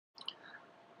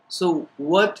So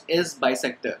what is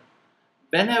bisector?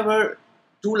 Whenever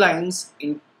two lines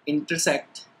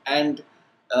intersect and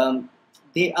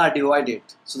they are divided,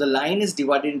 so the line is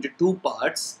divided into two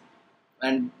parts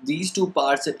and these two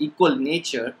parts are equal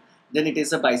nature, then it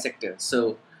is a bisector.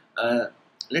 So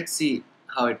let's see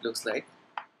how it looks like.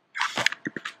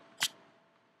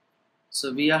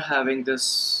 So we are having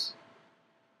this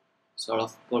sort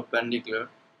of perpendicular,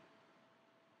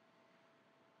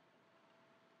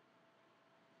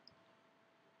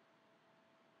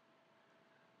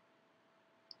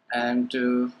 and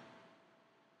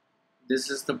this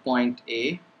is the point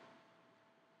A,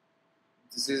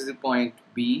 this is the point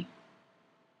B,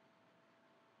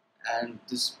 and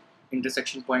this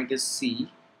intersection point is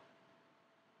C,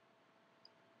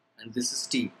 and this is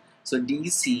T. So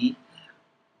DC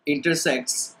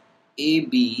intersects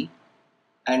AB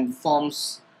and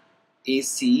forms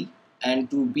AC and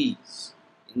two B's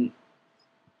in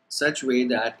such way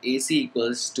that AC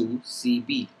equals to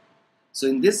CB. So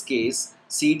in this case,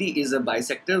 CD is a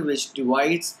bisector which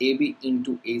divides AB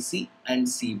into AC and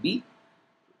CB,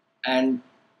 and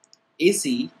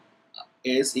AC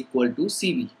is equal to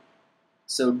CB.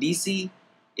 So DC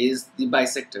is the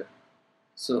bisector.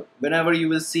 So whenever you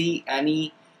will see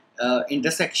any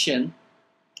intersection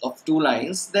of two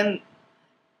lines, then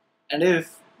and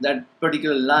if that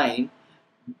particular line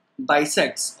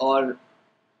bisects or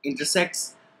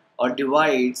intersects or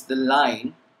divides the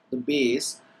line, the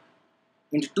base,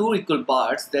 into two equal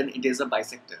parts, then it is a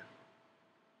bisector.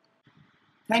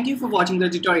 Thank you for watching the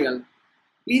tutorial.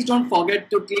 Please don't forget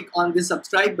to click on the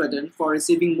subscribe button for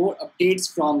receiving more updates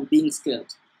from Being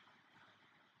Skilled.